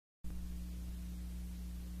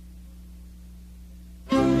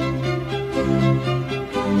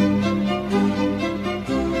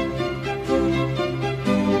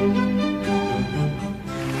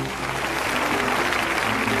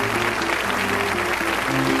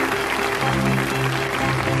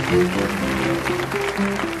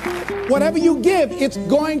Whatever you give, it's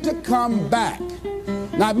going to come back.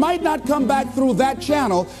 Now, it might not come back through that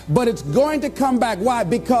channel, but it's going to come back. Why?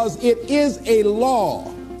 Because it is a law.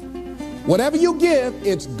 Whatever you give,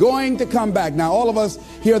 it's going to come back. Now, all of us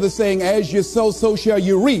hear the saying, as you sow, so shall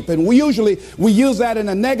you reap. And we use that in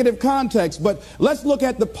a negative context. But let's look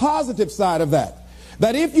at the positive side of that.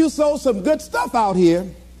 That if you sow some good stuff out here,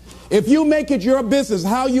 if you make it your business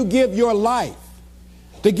how you give your life,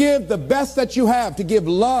 to give the best that you have, to give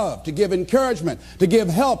love, to give encouragement, to give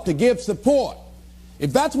help, to give support,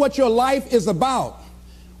 if that's what your life is about,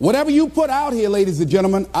 whatever you put out here, ladies and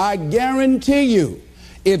gentlemen, I guarantee you,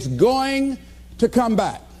 it's going to come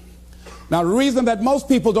back. Now, the reason that most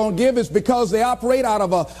people don't give is because they operate out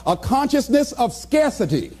of a consciousness of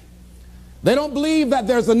scarcity. They don't believe that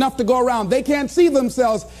there's enough to go around. They can't see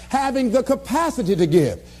themselves having the capacity to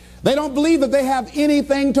give. They don't believe that they have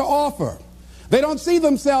anything to offer. They don't see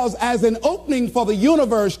themselves as an opening for the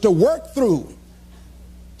universe to work through.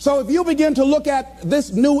 So if you begin to look at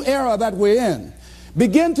this new era that we're in,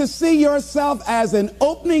 begin to see yourself as an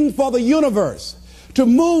opening for the universe to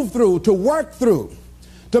move through, to work through,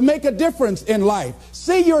 to make a difference in life.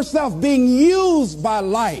 See yourself being used by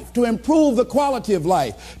life to improve the quality of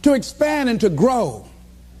life, to expand and to grow.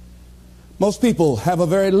 Most people have a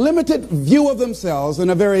very limited view of themselves and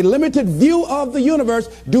a very limited view of the universe,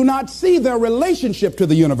 do not see their relationship to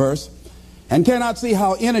the universe, and cannot see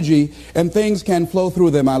how energy and things can flow through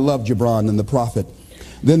them. I love Gibran and the prophet.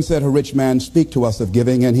 Then said a rich man, speak to us of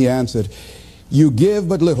giving, and he answered, you give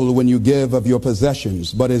but little when you give of your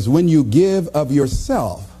possessions, but it's when you give of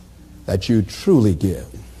yourself that you truly give.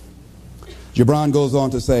 Gibran goes on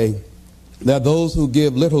to say, there are those who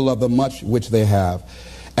give little of the much which they have,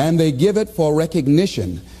 and they give it for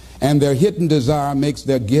recognition, and their hidden desire makes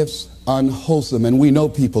their gifts unwholesome. And we know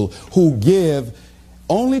people who give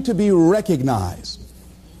only to be recognized.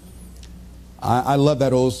 I love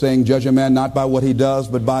that old saying, judge a man not by what he does,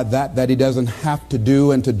 but by that he doesn't have to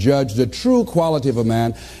do. And to judge the true quality of a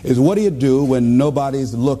man is what do you do when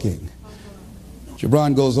nobody's looking.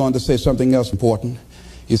 Gibran goes on to say something else important.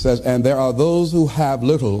 He says, and there are those who have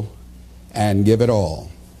little and give it all.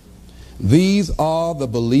 These are the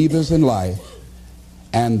believers in life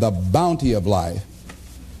and the bounty of life.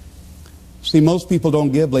 See, most people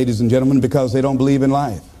don't give, ladies and gentlemen, because they don't believe in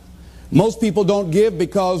life. Most people don't give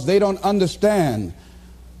because they don't understand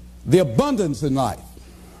the abundance in life.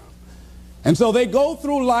 And so they go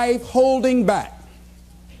through life holding back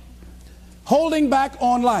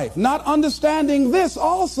on life, not understanding this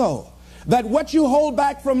also, that what you hold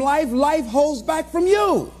back from life, life holds back from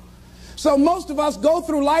you. So most of us go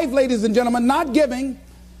through life, ladies and gentlemen, not giving,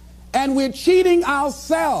 and we're cheating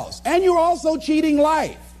ourselves, and you're also cheating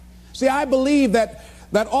life. See, I believe that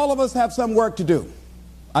all of us have some work to do.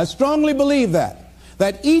 I strongly believe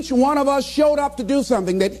that each one of us showed up to do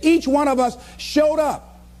something, that each one of us showed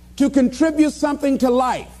up to contribute something to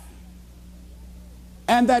life,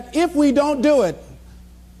 and that if we don't do it,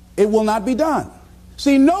 it will not be done.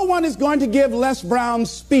 See, no one is going to give Les Brown's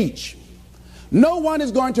speech. No one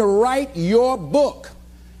is going to write your book.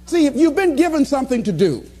 See, if you've been given something to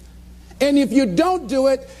do, and if you don't do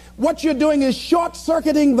it, what you're doing is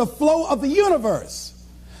short-circuiting the flow of the universe.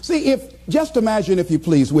 See, just imagine, if you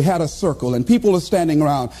please, we had a circle and people are standing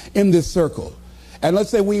around in this circle. And let's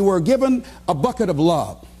say we were given a bucket of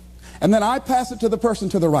love. And then I pass it to the person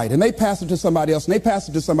to the right, and they pass it to somebody else, and they pass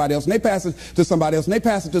it to somebody else, and they pass it to somebody else, and they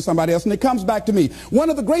pass it to somebody else, and it comes back to me. One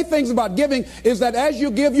of the great things about giving is that as you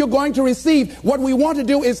give, you're going to receive. What we want to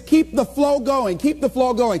do is keep the flow going, keep the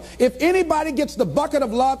flow going. If anybody gets the bucket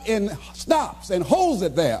of love and stops and holds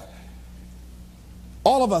it there,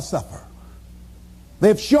 all of us suffer.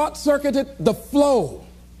 They've short-circuited the flow.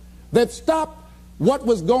 They've stopped what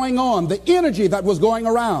was going on, the energy that was going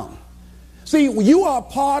around. See, you are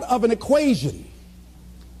part of an equation,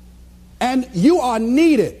 and you are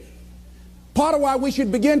needed. Part of why we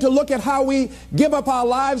should begin to look at how we give up our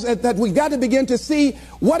lives, that we've got to begin to see,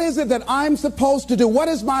 what is it that I'm supposed to do? What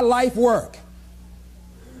is my life work?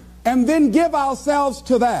 And then give ourselves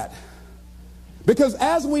to that. Because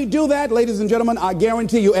as we do that, ladies and gentlemen, I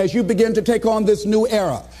guarantee you, as you begin to take on this new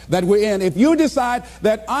era that we're in, if you decide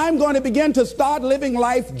that I'm going to begin to start living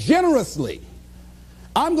life generously,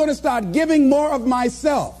 I'm going to start giving more of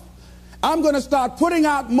myself, I'm going to start putting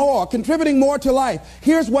out more, contributing more to life,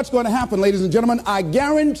 here's what's going to happen, ladies and gentlemen. I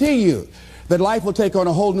guarantee you that life will take on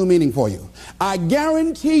a whole new meaning for you. I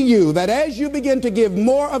guarantee you that as you begin to give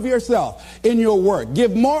more of yourself in your work,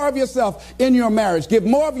 give more of yourself in your marriage, give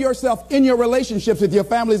more of yourself in your relationships with your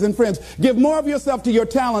families and friends, give more of yourself to your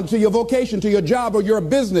talent, to your vocation, to your job or your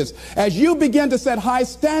business, as you begin to set high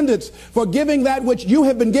standards for giving that which you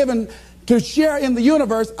have been given to share in the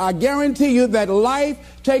universe, I guarantee you that life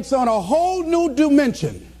takes on a whole new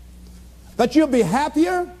dimension, that you'll be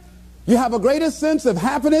happier. You have a greater sense of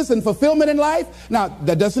happiness and fulfillment in life. Now,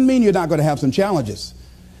 that doesn't mean you're not going to have some challenges.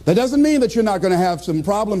 That doesn't mean that you're not going to have some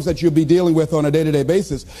problems that you'll be dealing with on a day-to-day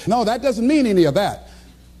basis. No, that doesn't mean any of that.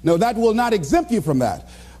 No, that will not exempt you from that.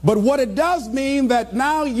 But what it does mean that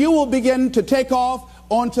now you will begin to take off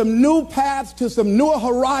on some new paths to some newer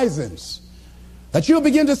horizons. That you'll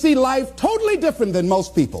begin to see life totally different than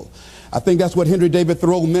most people. I think that's what Henry David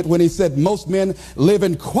Thoreau meant when he said most men live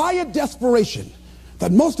in quiet desperation.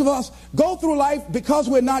 That most of us go through life because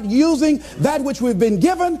we're not using that which we've been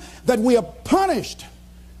given, that we are punished,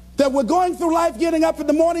 that we're going through life getting up in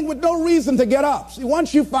the morning with no reason to get up. See,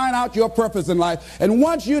 once you find out your purpose in life, and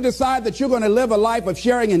once you decide that you're going to live a life of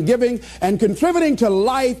sharing and giving and contributing to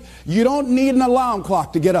life, you don't need an alarm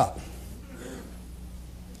clock to get up.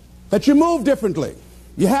 That you move differently.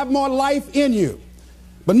 You have more life in you.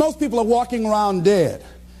 But most people are walking around dead.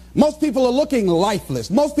 Most people are looking lifeless.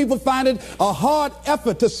 Most people find it a hard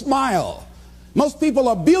effort to smile. Most people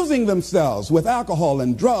are abusing themselves with alcohol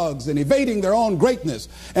and drugs and evading their own greatness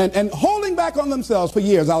and holding back on themselves. For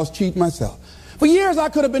years, I was cheating myself. For years, I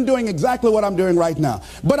could have been doing exactly what I'm doing right now.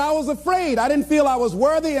 But I was afraid. I didn't feel I was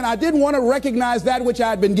worthy, and I didn't want to recognize that which I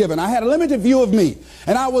had been given. I had a limited view of me,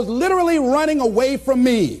 and I was literally running away from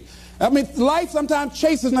me. I mean, life sometimes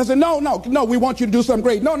chases, and I say, no, we want you to do something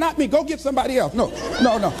great. No, not me. Go get somebody else. No,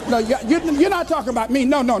 you're not talking about me.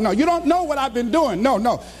 No, you don't know what I've been doing.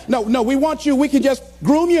 No, we want you. We can just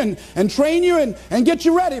groom you and train you and get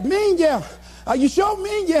you ready. Me, yeah. Are you sure?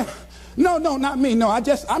 Me, yeah. No, not me. No, I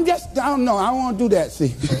don't know. I don't want to do that,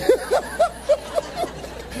 see.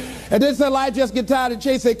 And then so I just get tired of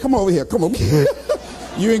chase, say, come over here, come over here.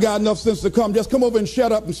 You ain't got enough sense to come. Just come over and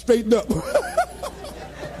shut up and straighten up.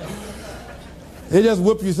 They just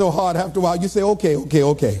whip you so hard after a while, you say,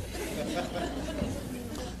 okay.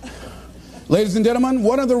 Ladies and gentlemen,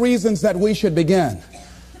 one of the reasons that we should begin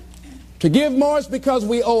to give more is because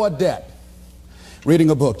we owe a debt. Reading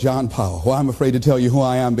a book, John Powell. Well, I'm afraid to tell you who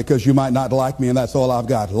I am because you might not like me, and that's all I've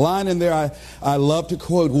got. Line in there I love to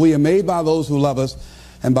quote, we are made by those who love us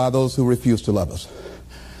and by those who refuse to love us.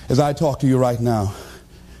 As I talk to you right now,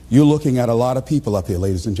 you're looking at a lot of people up here,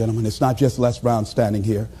 ladies and gentlemen. It's not just Les Brown standing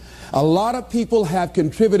here. A lot of people have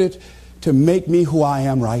contributed to make me who I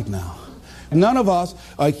am right now. None of us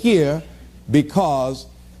are here because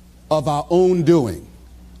of our own doing.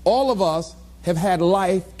 All of us have had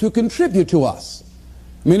life to contribute to us.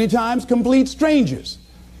 Many times complete strangers.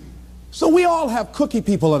 So we all have cookie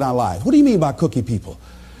people in our life. What do you mean by cookie people?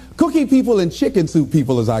 Cookie people and chicken soup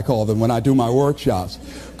people, as I call them when I do my workshops.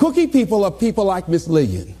 Cookie people are people like Miss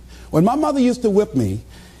Lillian. When my mother used to whip me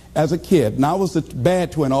as a kid, and I was a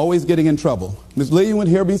bad twin, always getting in trouble, Miss Lillian would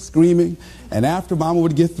hear me screaming, and after Mama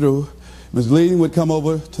would get through, Miss Lillian would come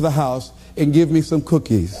over to the house and give me some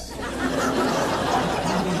cookies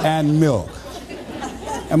and milk.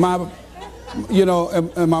 And my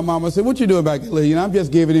mama said, what you doing back there, Lillian? I'm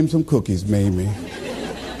just giving him some cookies, Mamie.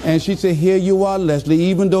 And she said, here you are, Leslie.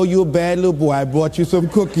 Even though you're a bad little boy, I brought you some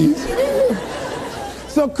cookies.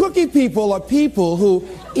 So cookie people are people who,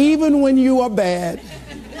 even when you are bad,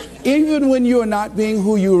 even when you are not being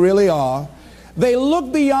who you really are, they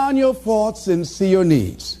look beyond your faults and see your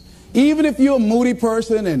needs. Even if you're a moody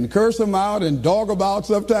person and curse them out and dog them out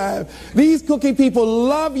sometimes, these cookie people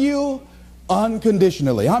love you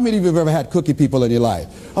unconditionally. How many of you have ever had cookie people in your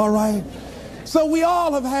life? All right. So we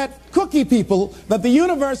all have had cookie people that the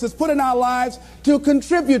universe has put in our lives to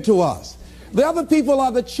contribute to us. The other people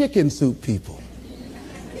are the chicken soup people.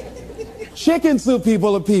 Chicken soup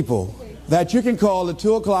people are people that you can call at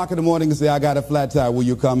 2 o'clock in the morning and say, I got a flat tire, will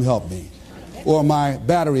you come help me? Or my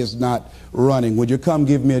battery is not running, would you come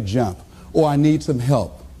give me a jump? Or I need some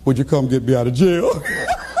help, would you come get me out of jail?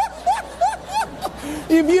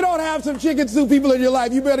 If you don't have some chicken soup people in your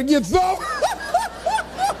life, you better get some.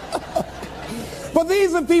 But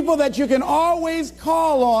these are people that you can always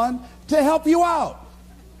call on to help you out.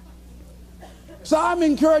 So I'm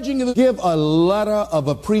encouraging you to give a letter of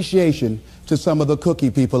appreciation to some of the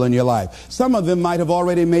cookie people in your life. Some of them might have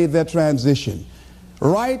already made their transition.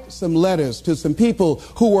 Write some letters to some people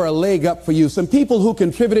who were a leg up for you, some people who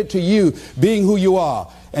contributed to you being who you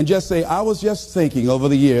are. And just say, I was just thinking over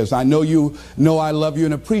the years, I know you know I love you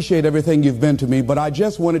and appreciate everything you've been to me, but I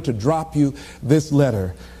just wanted to drop you this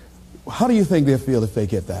letter. How do you think they'll feel if they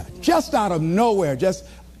get that? Just out of nowhere, just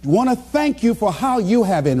want to thank you for how you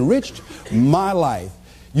have enriched my life.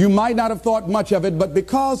 You might not have thought much of it, but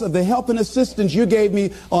because of the help and assistance you gave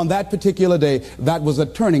me on that particular day, that was a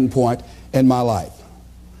turning point in my life.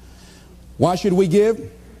 Why should we give?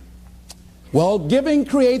 Well, giving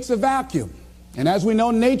creates a vacuum. And as we know,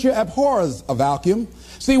 nature abhors a vacuum.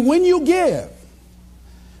 See, when you give,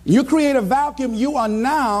 you create a vacuum, you are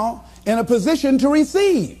now in a position to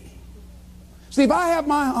receive. See, if I have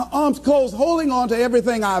my arms closed holding on to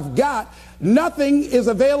everything I've got, nothing is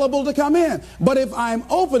available to come in. But if I'm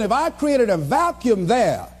open, if I've created a vacuum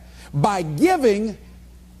there by giving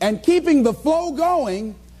and keeping the flow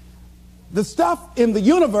going, the stuff in the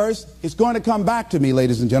universe is going to come back to me,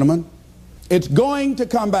 ladies and gentlemen. It's going to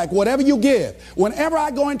come back. Whatever you give, whenever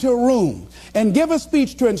I go into a room and give a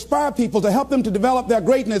speech to inspire people, to help them to develop their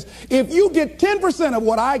greatness, if you get 10% of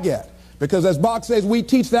what I get, because as Bach says, we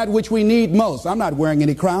teach that which we need most. I'm not wearing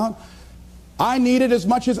any crown. I need it as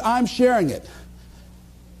much as I'm sharing it.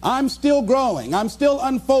 I'm still growing. I'm still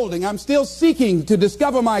unfolding. I'm still seeking to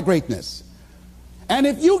discover my greatness. And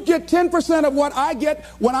if you get 10% of what I get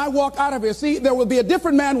when I walk out of here, see, there will be a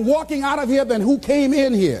different man walking out of here than who came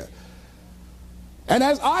in here. And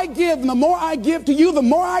as I give, and the more I give to you, the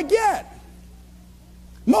more I get.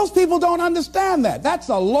 Most people don't understand that. That's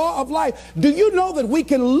a law of life. Do you know that we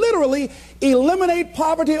can literally eliminate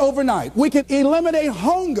poverty overnight? We can eliminate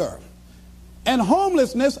hunger and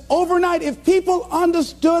homelessness overnight if people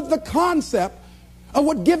understood the concept of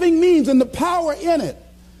what giving means and the power in it,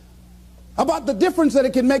 about the difference that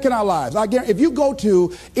it can make in our lives. I guarantee, if you go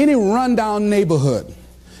to any rundown neighborhood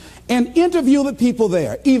and interview the people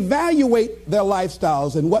there, evaluate their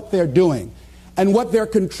lifestyles and what they're doing and what they're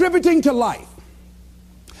contributing to life,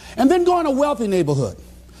 and then go in a wealthy neighborhood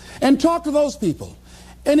and talk to those people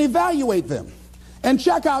and evaluate them and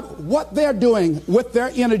check out what they're doing with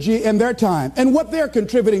their energy and their time and what they're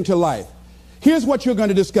contributing to life. Here's what you're going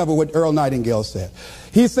to discover, what Earl Nightingale said.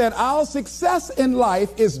 He said, our success in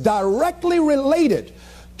life is directly related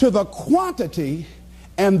to the quantity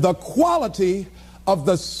and the quality of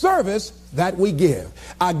the service that we give.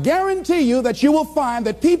 I guarantee you that you will find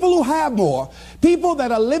that people who have more, people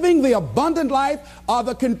that are living the abundant life, are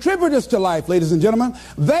the contributors to life, ladies and gentlemen.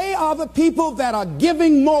 They are the people that are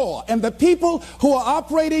giving more. And the people who are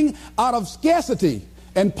operating out of scarcity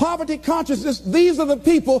and poverty consciousness, these are the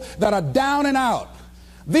people that are down and out.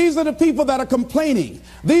 These are the people that are complaining.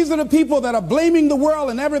 These are the people that are blaming the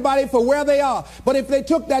world and everybody for where they are. But if they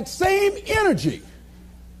took that same energy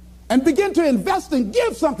and begin to invest and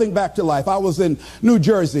give something back to life. I was in New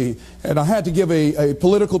Jersey, and I had to give a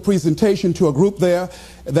political presentation to a group there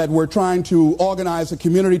that were trying to organize a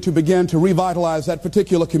community to begin to revitalize that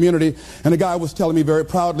particular community. And the guy was telling me very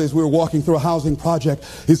proudly as we were walking through a housing project,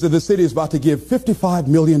 he said, the city is about to give $55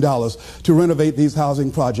 million to renovate these housing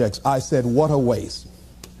projects. I said, what a waste.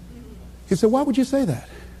 He said, why would you say that?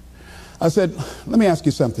 I said, let me ask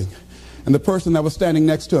you something. And the person that was standing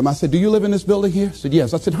next to him, I said, do you live in this building here? He said,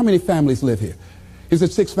 yes. I said, how many families live here? He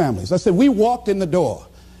said, 6 families. I said, we walked in the door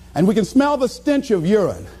and we can smell the stench of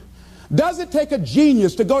urine. Does it take a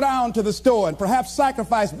genius to go down to the store and perhaps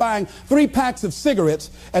sacrifice buying 3 packs of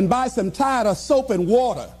cigarettes and buy some Tide of soap and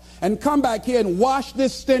water and come back here and wash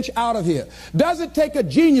this stench out of here? Does it take a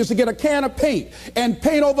genius to get a can of paint and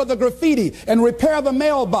paint over the graffiti and repair the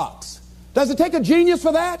mailbox? Does it take a genius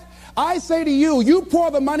for that? I say to you, you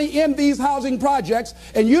pour the money in these housing projects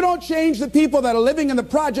and you don't change the people that are living in the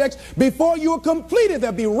projects, before you are completed,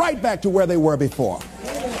 they'll be right back to where they were before.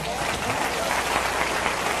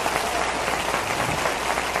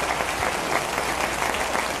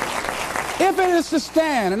 If it is to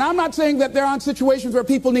stand, and I'm not saying that there aren't situations where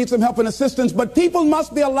people need some help and assistance, but people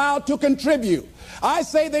must be allowed to contribute. I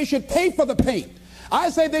say they should pay for the paint. I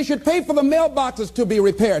say they should pay for the mailboxes to be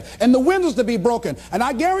repaired and the windows to be broken. And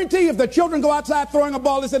I guarantee you, if the children go outside throwing a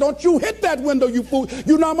ball, they say, don't you hit that window, you fool.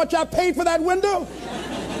 You know how much I paid for that window?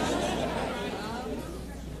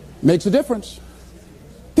 Makes a difference.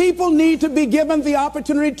 People need to be given the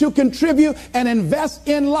opportunity to contribute and invest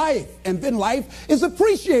in life. And then life is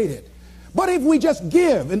appreciated. But if we just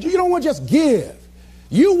give, and you don't want to just give,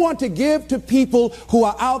 you want to give to people who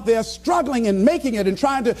are out there struggling and making it and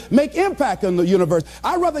trying to make impact on the universe.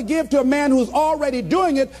 I'd rather give to a man who's already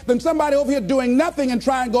doing it than somebody over here doing nothing and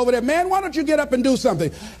try and go over there. Man, why don't you get up and do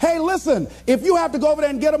something? Hey, listen, if you have to go over there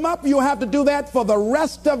and get them up, you'll have to do that for the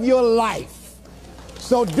rest of your life.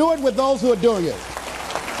 So do it with those who are doing it.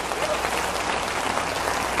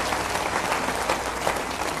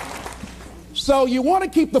 So you want to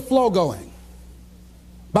keep the flow going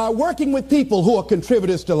by working with people who are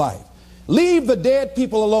contributors to life. Leave the dead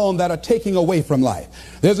people alone that are taking away from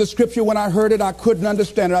life. There's a scripture, when I heard it, I couldn't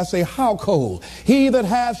understand it. I say, how cold? He that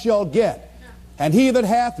hath shall get, and he that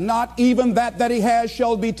hath not, even that he has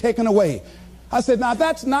shall be taken away. I said, now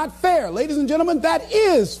that's not fair. Ladies and gentlemen, that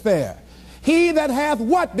is fair. He that hath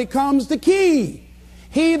what becomes the key.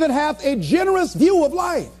 He that hath a generous view of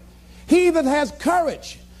life. He that has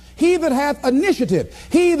courage. He that hath initiative.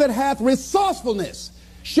 He that hath resourcefulness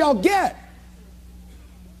shall get.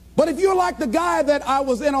 But if you're like the guy that I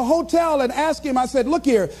was in a hotel and asked him, I said, look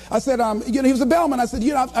here, I said, he was a bellman. I said,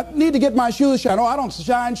 I need to get my shoes shined. Oh, I don't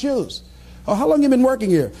shine shoes. Oh, how long have you been working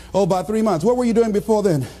here? Oh, about 3 months. What were you doing before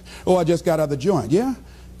then? Oh, I just got out of the joint. Yeah?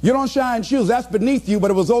 You don't shine shoes. That's beneath you,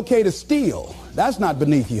 but it was okay to steal. That's not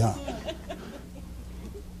beneath you, huh?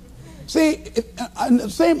 See,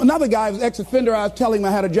 another guy was ex-offender. I was telling him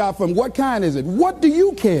I had a job for him. What kind is it? What do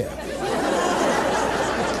you care?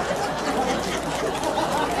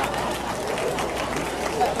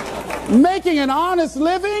 Making an honest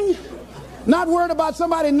living, not worried about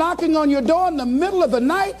somebody knocking on your door in the middle of the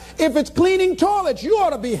night. If it's cleaning toilets, you ought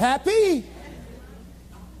to be happy.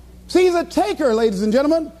 See, he's a taker, ladies and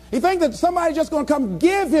gentlemen. He thinks that somebody's just going to come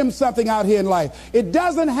give him something out here in life. It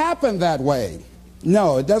doesn't happen that way.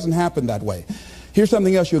 No, it doesn't happen that way. Here's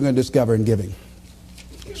something else you're going to discover in giving.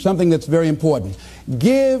 Something that's very important.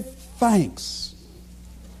 Give thanks.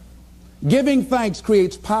 Giving thanks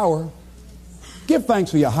creates power. Give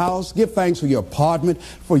thanks for your house. Give thanks for your apartment,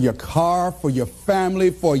 for your car, for your family,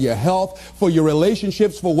 for your health, for your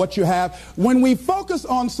relationships, for what you have. When we focus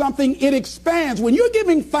on something, it expands. When you're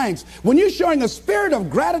giving thanks, when you're showing a spirit of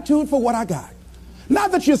gratitude for what I got,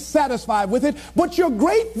 not that you're satisfied with it, but you're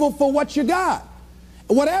grateful for what you got.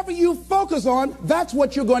 Whatever you focus on, that's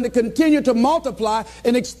what you're going to continue to multiply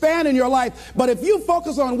and expand in your life. But if you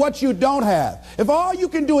focus on what you don't have, if all you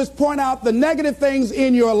can do is point out the negative things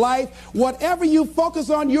in your life, whatever you focus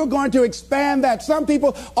on, you're going to expand that. Some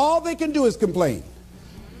people, all they can do is complain.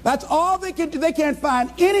 That's all they can do. They can't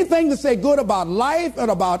find anything to say good about life or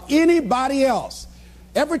about anybody else.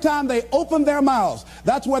 Every time they open their mouths,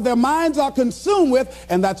 that's what their minds are consumed with,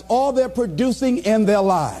 and that's all they're producing in their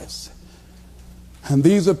lives. And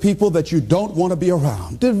these are people that you don't want to be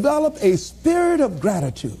around. Develop a spirit of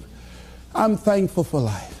gratitude. I'm thankful for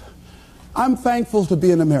life. I'm thankful to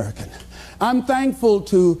be an American. I'm thankful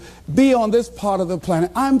to be on this part of the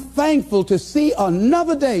planet. I'm thankful to see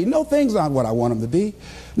another day. No, things aren't what I want them to be.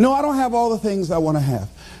 No, I don't have all the things I want to have.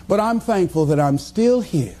 But I'm thankful that I'm still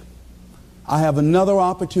here. I have another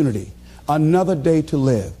opportunity, another day to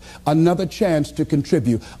live, another chance to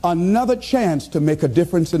contribute, another chance to make a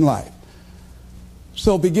difference in life.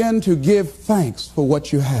 So begin to give thanks for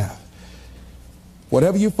what you have.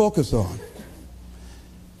 Whatever you focus on.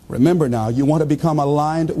 Remember now, you want to become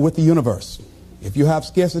aligned with the universe. If you have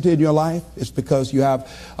scarcity in your life, it's because you have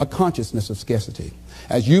a consciousness of scarcity.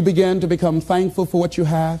 As you begin to become thankful for what you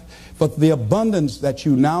have, for the abundance that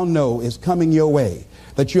you now know is coming your way,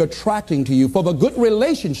 that you're attracting to you, for the good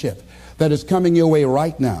relationship that is coming your way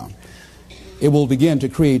right now, it will begin to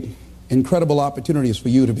create incredible opportunities for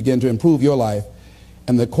you to begin to improve your life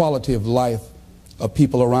and the quality of life of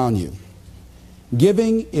people around you.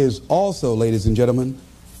 Giving is also, ladies and gentlemen,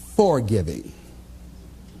 forgiving.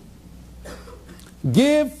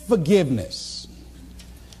 Give forgiveness.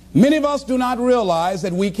 Many of us do not realize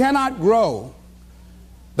that we cannot grow,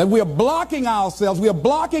 that we are blocking ourselves, we are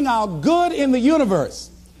blocking our good in the universe.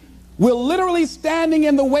 We're literally standing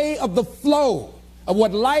in the way of the flow of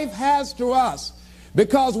what life has to us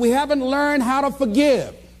because we haven't learned how to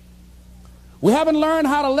forgive. We haven't learned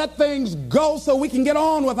how to let things go so we can get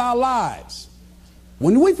on with our lives.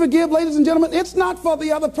 When we forgive, ladies and gentlemen, it's not for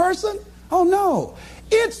the other person. Oh, no.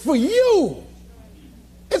 It's for you.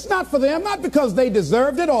 It's not for them, not because they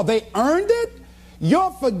deserved it or they earned it.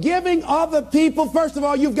 You're forgiving other people. First of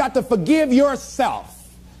all, you've got to forgive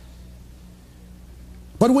yourself.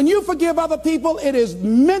 But when you forgive other people, it is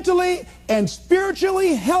mentally and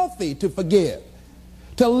spiritually healthy to forgive.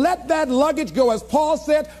 To let that luggage go, as Paul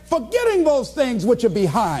said, forgetting those things which are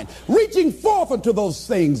behind, reaching forth unto those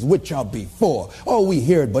things which are before. Oh, we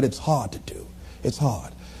hear it, but it's hard to do. It's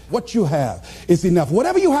hard. What you have is enough.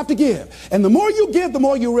 Whatever you have to give. And the more you give, the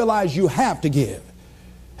more you realize you have to give.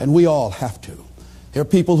 And we all have to. There are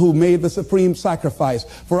people who made the supreme sacrifice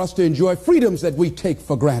for us to enjoy freedoms that we take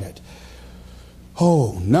for granted.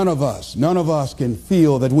 Oh, none of us can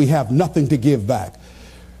feel that we have nothing to give back.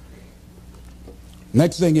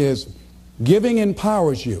 Next thing is Giving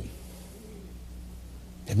empowers you.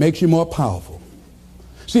 It makes you more powerful.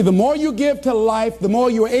 See, the more you give to life, the more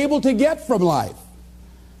you're able to get from life.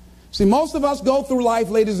 See, most of us go through life,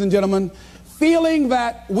 ladies and gentlemen, feeling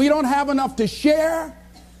that we don't have enough to share,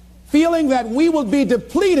 feeling that we will be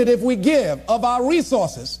depleted if we give of our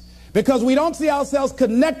resources because we don't see ourselves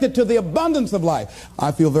connected to the abundance of life.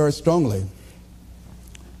 I feel very strongly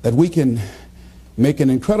that we can make an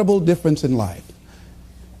incredible difference in life.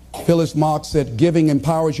 Phyllis Marx said, giving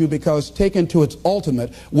empowers you because taken to its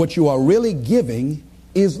ultimate, what you are really giving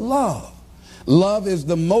is love. Love is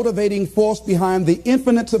the motivating force behind the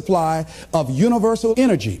infinite supply of universal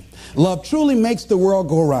energy. Love truly makes the world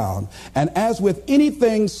go round. And as with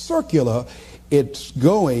anything circular, it's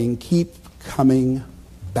going, keep coming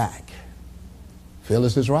back.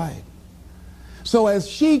 Phyllis is right. So as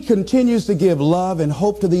she continues to give love and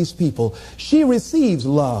hope to these people, she receives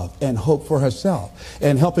love and hope for herself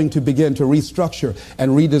and helping to begin to restructure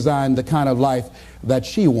and redesign the kind of life that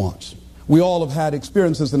she wants. We all have had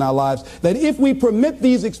experiences in our lives that if we permit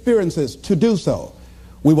these experiences to do so,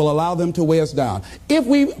 we will allow them to weigh us down. If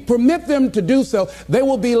we permit them to do so, they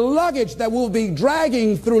will be luggage that will be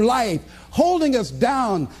dragging through life, holding us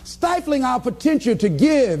down, stifling our potential to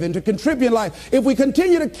give and to contribute in life. If we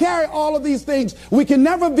continue to carry all of these things, we can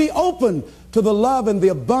never be open to the love and the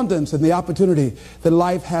abundance and the opportunity that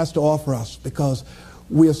life has to offer us because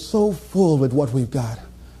we are so full with what we've got.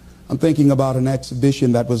 I'm thinking about an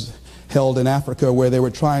exhibition that was held in Africa where they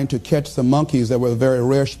were trying to catch some monkeys that were a very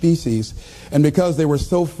rare species. And because they were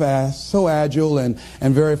so fast, so agile, and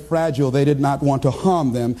very fragile, they did not want to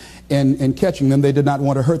harm them in catching them. They did not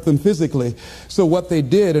want to hurt them physically. So what they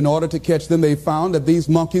did in order to catch them, they found that these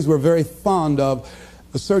monkeys were very fond of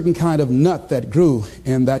a certain kind of nut that grew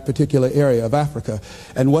in that particular area of Africa.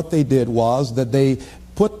 And what they did was that they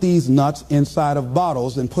put these nuts inside of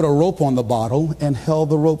bottles and put a rope on the bottle and held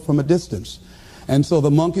the rope from a distance. And so the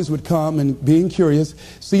monkeys would come and, being curious,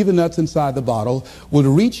 see the nuts inside the bottle, would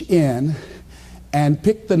reach in and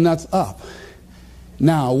pick the nuts up.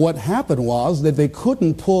 Now, what happened was that they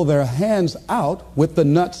couldn't pull their hands out with the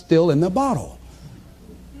nuts still in the bottle.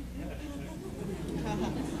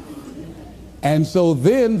 And so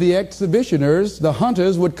then the exhibitioners, the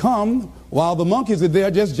hunters, would come while the monkeys are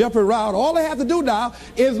there just jumping around. All they have to do now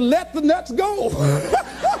is let the nuts go.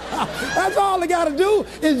 That's all they got to do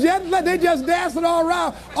is they just dancing all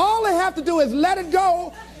around. All they have to do is let it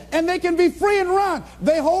go and they can be free and run.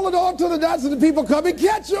 They hold it on to the nuts and the people come and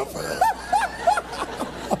catch them.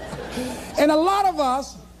 And a lot of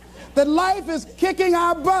us, that life is kicking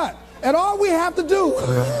our butt. And all we have to do,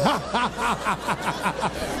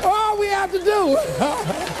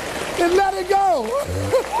 is let it go.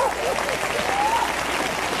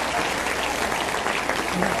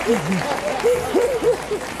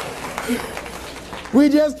 We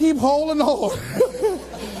just keep holding on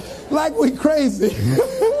like we crazy.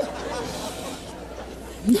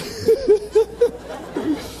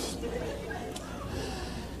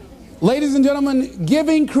 Ladies and gentlemen,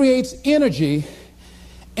 giving creates energy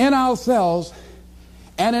in ourselves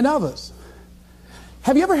and in others.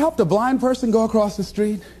 Have you ever helped a blind person go across the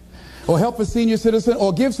street? Or help a senior citizen?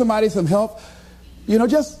 Or give somebody some help? Held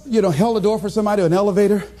the door for somebody, an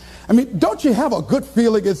elevator? I mean, don't you have a good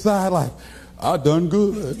feeling inside like, I done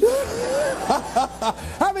good?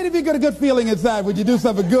 How many of you get a good feeling inside when you do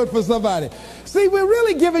something good for somebody? See, we're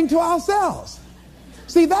really giving to ourselves.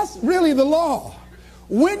 See, that's really the law.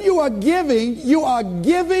 When you are giving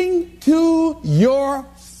to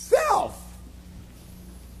yourself.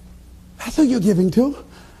 That's who you're giving to.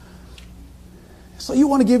 So you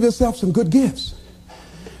want to give yourself some good gifts.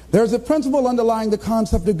 There's a principle underlying the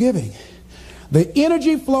concept of giving. The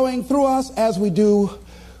energy flowing through us as we do,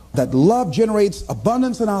 that love generates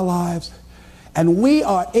abundance in our lives, and we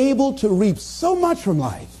are able to reap so much from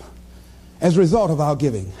life as a result of our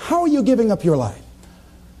giving. How are you giving up your life?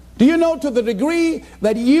 Do you know, to the degree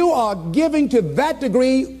that you are giving, to that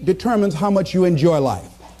degree determines how much you enjoy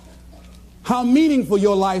life, how meaningful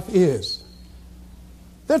your life is.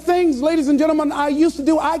 There are things, ladies and gentlemen, I used to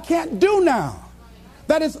do I can't do now.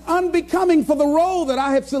 That is unbecoming for the role that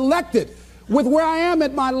I have selected with where I am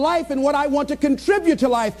in my life and what I want to contribute to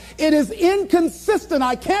life. It is inconsistent.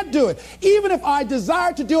 I can't do it. Even if I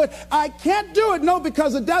desire to do it, I can't do it. No,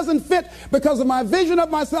 because it doesn't fit, because of my vision of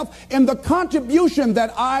myself and the contribution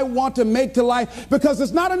that I want to make to life. Because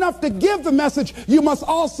it's not enough to give the message, you must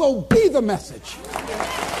also be the message.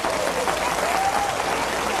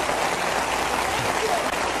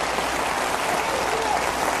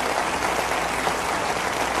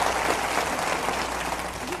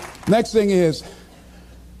 Next thing is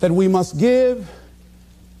that we must give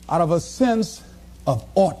out of a sense of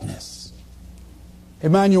oughtness.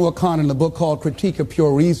 Immanuel Kant, in a book called Critique of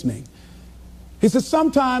Pure Reasoning, he says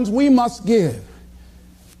sometimes we must give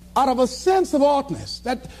out of a sense of oughtness,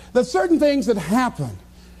 that there's certain things that happen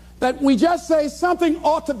that we just say something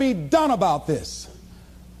ought to be done about this.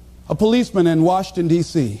 A policeman in Washington,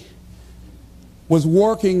 D.C. was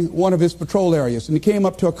working one of his patrol areas, and he came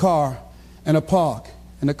up to a car in a park,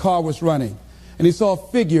 and the car was running, and he saw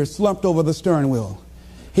a figure slumped over the steering wheel.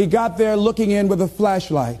 He got there looking in with a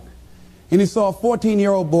flashlight, and he saw a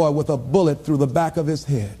 14-year-old boy with a bullet through the back of his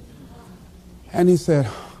head. And he said,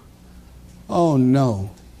 oh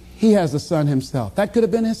no, he has a son himself. That could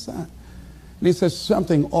have been his son. And he said,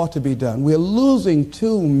 something ought to be done. We're losing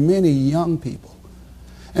too many young people.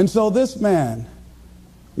 And so this man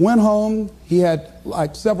went home. He had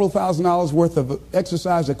like several $1,000s worth of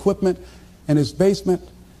exercise equipment in his basement.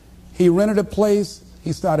 He rented a place.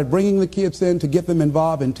 He started bringing the kids in to get them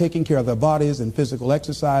involved in taking care of their bodies and physical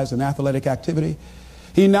exercise and athletic activity.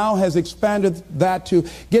 He now has expanded that to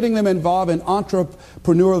getting them involved in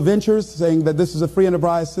entrepreneurial ventures, saying that this is a free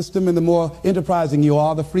enterprise system, and the more enterprising you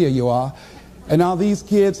are, the freer you are. And now these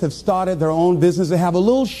kids have started their own business. They have a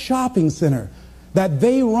little shopping center that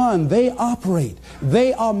they run, they operate,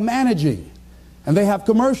 they are managing. And they have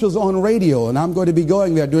commercials on radio, and I'm going to be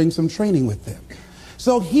going there doing some training with them.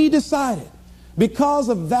 So he decided, because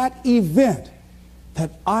of that event,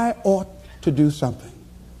 that I ought to do something.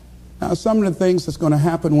 Now, some of the things that's going to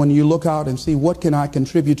happen when you look out and see what can I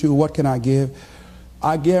contribute to, what can I give,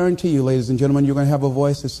 I guarantee you, ladies and gentlemen, you're going to have a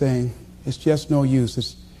voice that's saying, it's just no use.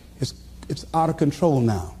 It's out of control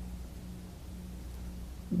now.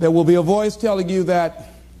 There will be a voice telling you that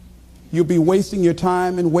you'll be wasting your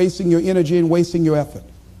time and wasting your energy and wasting your effort.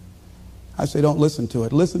 I say don't listen to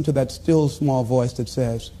it. Listen to that still small voice that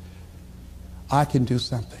says, I can do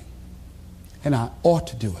something, and I ought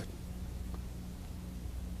to do it.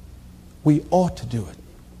 We ought to do it.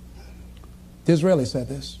 Disraeli said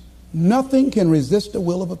this: nothing can resist the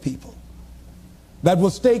will of a people that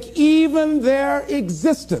will stake even their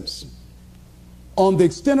existence on the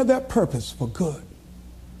extent of their purpose for good.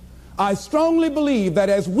 I strongly believe that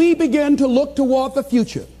as we begin to look toward the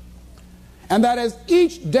future, and that as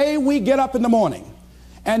each day we get up in the morning,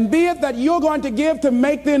 and be it that you're going to give to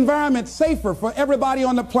make the environment safer for everybody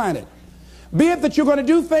on the planet, be it that you're going to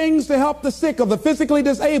do things to help the sick or the physically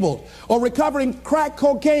disabled or recovering crack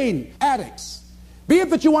cocaine addicts, be it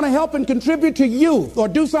that you want to help and contribute to youth or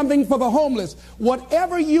do something for the homeless,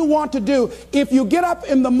 whatever you want to do, if you get up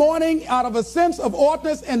in the morning out of a sense of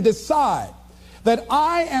oughtness and decide that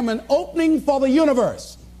I am an opening for the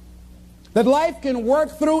universe, that life can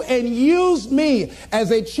work through and use me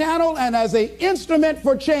as a channel and as an instrument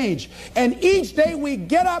for change, and each day we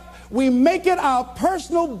get up, we make it our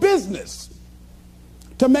personal business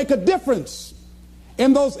to make a difference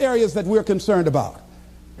in those areas that we're concerned about.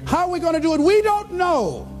 How are we going to do it? We don't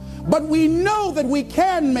know, but we know that we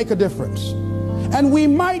can make a difference. And we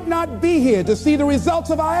might not be here to see the results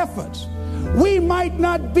of our efforts. We might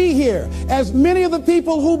not be here as many of the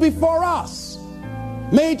people who before us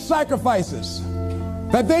made sacrifices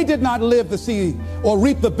that they did not live to see or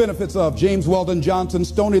reap the benefits of. James Weldon Johnson,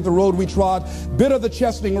 stony the road we trod, bitter the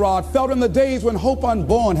chastening rod, felt in the days when hope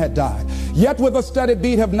unborn had died. Yet with a steady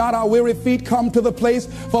beat have not our weary feet come to the place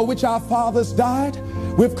for which our fathers died.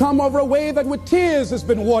 We've come over a way that with tears has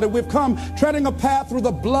been watered. We've come treading a path through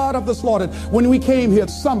the blood of the slaughtered. When we came here,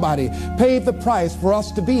 somebody paid the price for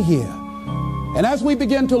us to be here. And as we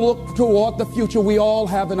begin to look toward the future, we all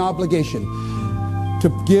have an obligation to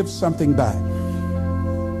give something back.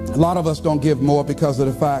 A lot of us don't give more because of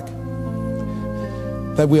the fact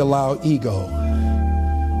that we allow ego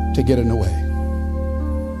to get in the way.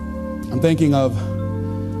 I'm thinking of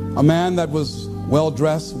a man that was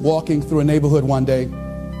well-dressed, walking through a neighborhood one day.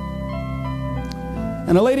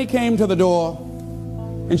 And a lady came to the door,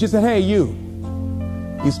 and she said, "Hey, you."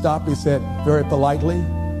 He stopped, he said very politely,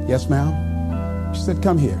 "Yes, ma'am." She said,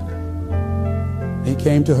 "Come here." He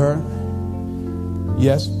came to her.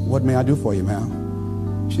 "Yes, what may I do for you,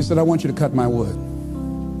 ma'am?" She said, "I want you to cut my wood."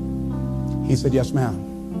 He said, "Yes, ma'am."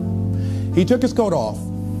 He took his coat off,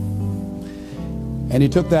 and he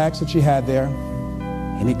took the axe that she had there,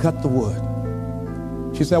 and he cut the wood.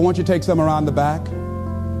 She said, "I want you to take some around the back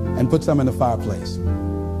and put some in the fireplace."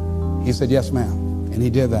 He said, "Yes, ma'am." And he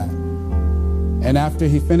did that. And after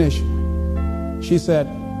he finished, she said,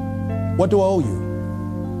 "What do I owe you?"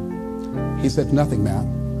 He said, "Nothing, ma'am.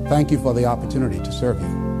 Thank you for the opportunity to serve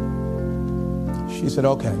you." She said,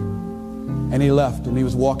 "Okay." And he left, and he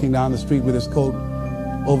was walking down the street with his coat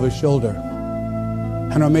over his shoulder.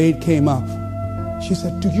 And her maid came up. She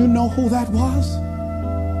said, "Do you know who that was?"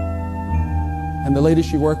 And the lady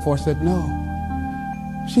she worked for said, no.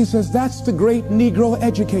 She says, that's the great Negro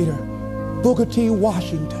educator, Booker T.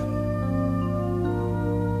 Washington.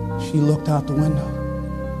 She looked out the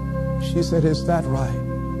window. She said, is that right?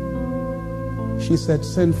 She said,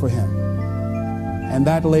 send for him. And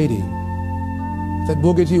that lady that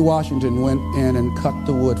Booker T. Washington went in and cut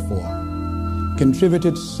the wood for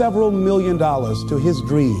contributed several $1 million to his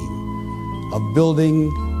dream of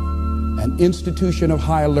building an institution of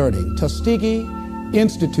higher learning, Tuskegee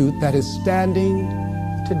Institute, that is standing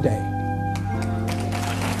today.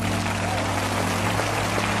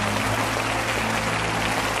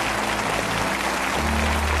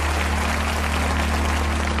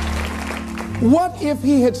 What if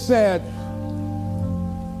he had said,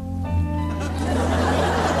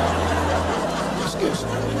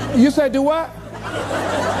 you said do what?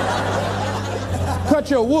 Cut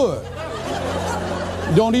your wood.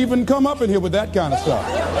 Don't even come up in here with that kind of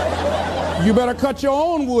stuff. You better cut your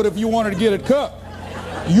own wood if you wanted to get it cut.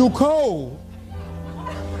 You cold.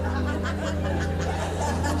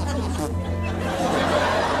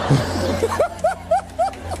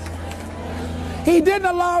 He didn't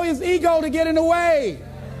allow his ego to get in the way.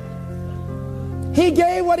 He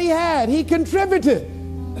gave what he had. He contributed.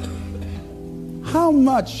 How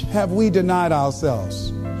much have we denied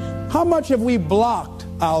ourselves? How much have we blocked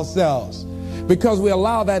ourselves because we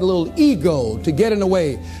allow that little ego to get in the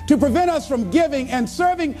way, to prevent us from giving and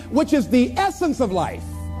serving, which is the essence of life.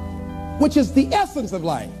 Which is the essence of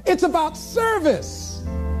life. It's about service.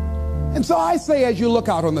 And so I say, as you look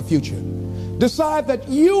out on the future, decide that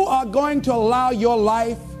you are going to allow your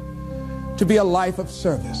life to be a life of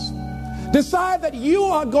service. Decide that you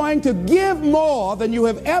are going to give more than you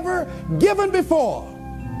have ever given before.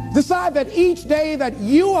 Decide that each day that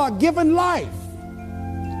you are given life,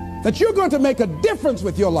 that you're going to make a difference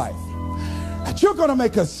with your life, that you're going to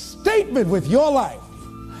make a statement with your life,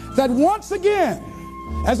 that once again,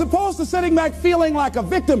 as opposed to sitting back feeling like a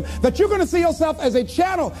victim, that you're going to see yourself as a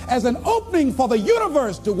channel, as an opening for the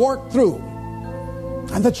universe to work through.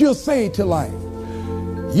 And that you'll say to life,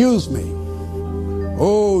 use me.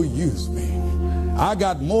 Oh, use me. I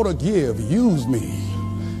got more to give. Use me.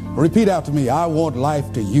 Repeat after me. I want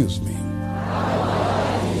life to use me.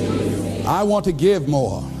 I want to give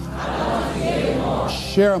more.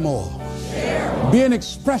 Share more. Be an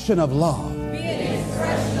expression of love.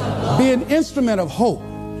 Be an instrument of hope.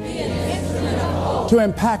 To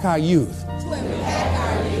impact our youth.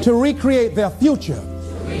 To recreate their future.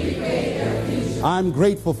 I'm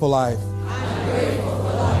grateful for life.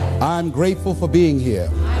 I'm grateful for being here.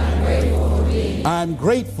 I'm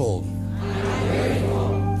grateful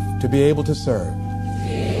to be able to serve.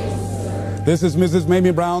 This is Mrs.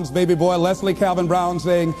 Mamie Brown's baby boy, Leslie Calvin Brown,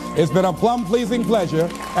 saying, it's been a plum-pleasing pleasure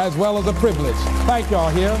as well as a privilege. Thank y'all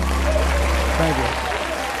here. Thank you.